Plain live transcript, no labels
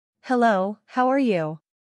Hello, how are you?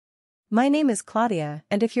 My name is Claudia,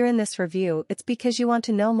 and if you're in this review, it's because you want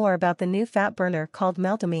to know more about the new fat burner called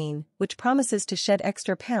Meltamin, which promises to shed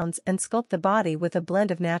extra pounds and sculpt the body with a blend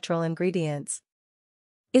of natural ingredients.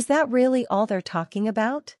 Is that really all they're talking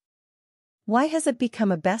about? Why has it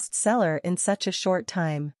become a bestseller in such a short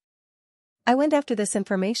time? I went after this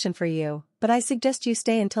information for you, but I suggest you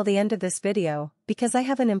stay until the end of this video, because I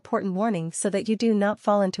have an important warning so that you do not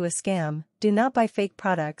fall into a scam, do not buy fake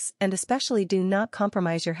products, and especially do not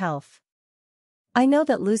compromise your health. I know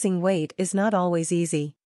that losing weight is not always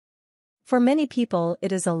easy. For many people,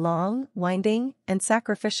 it is a long, winding, and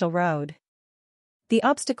sacrificial road. The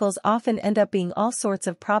obstacles often end up being all sorts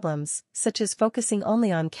of problems, such as focusing only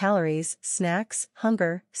on calories, snacks,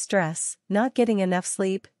 hunger, stress, not getting enough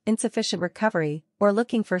sleep, insufficient recovery, or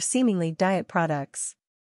looking for seemingly diet products.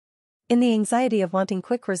 In the anxiety of wanting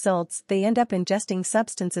quick results, they end up ingesting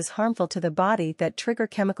substances harmful to the body that trigger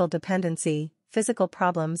chemical dependency, physical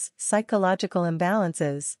problems, psychological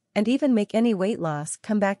imbalances, and even make any weight loss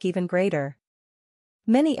come back even greater.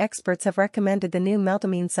 Many experts have recommended the new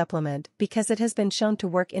Meltamin supplement because it has been shown to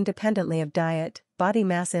work independently of diet, body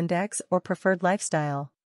mass index, or preferred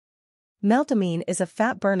lifestyle. Meltamin is a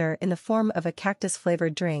fat burner in the form of a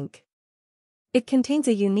cactus-flavored drink. It contains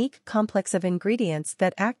a unique complex of ingredients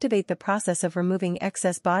that activate the process of removing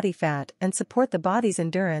excess body fat and support the body's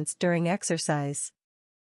endurance during exercise.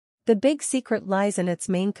 The big secret lies in its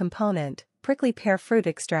main component, prickly pear fruit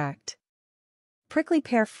extract. Prickly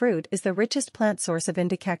pear fruit is the richest plant source of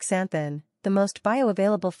indicaxanthin, the most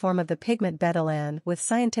bioavailable form of the pigment betalain with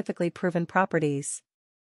scientifically proven properties.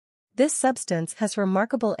 This substance has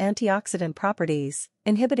remarkable antioxidant properties,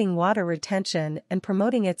 inhibiting water retention and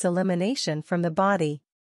promoting its elimination from the body.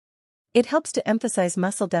 It helps to emphasize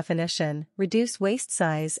muscle definition, reduce waist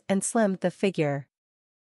size, and slim the figure.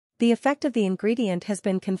 The effect of the ingredient has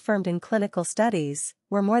been confirmed in clinical studies,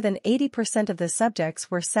 where more than 80% of the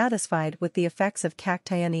subjects were satisfied with the effects of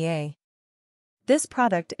cactus-flavored. This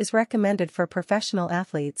product is recommended for professional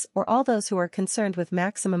athletes or all those who are concerned with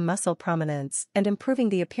maximum muscle prominence and improving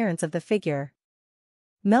the appearance of the figure.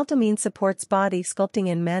 Meltamin supports body sculpting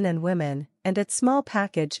in men and women, and its small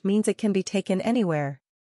package means it can be taken anywhere.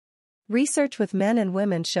 Research with men and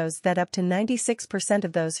women shows that up to 96%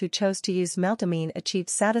 of those who chose to use Meltamin achieved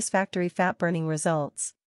satisfactory fat-burning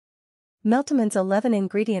results. Meltamin's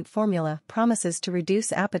 11-ingredient formula promises to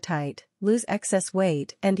reduce appetite, lose excess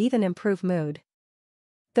weight, and even improve mood.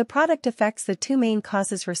 The product affects the two main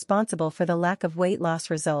causes responsible for the lack of weight loss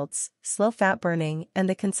results: slow fat burning and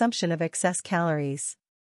the consumption of excess calories.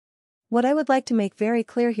 What I would like to make very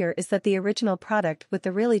clear here is that the original product with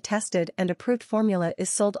the really tested and approved formula is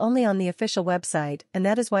sold only on the official website, and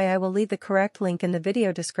that is why I will leave the correct link in the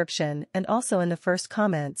video description and also in the first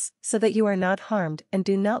comments, so that you are not harmed and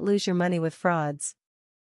do not lose your money with frauds.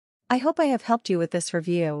 I hope I have helped you with this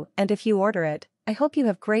review, and if you order it, I hope you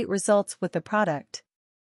have great results with the product.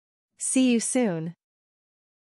 See you soon.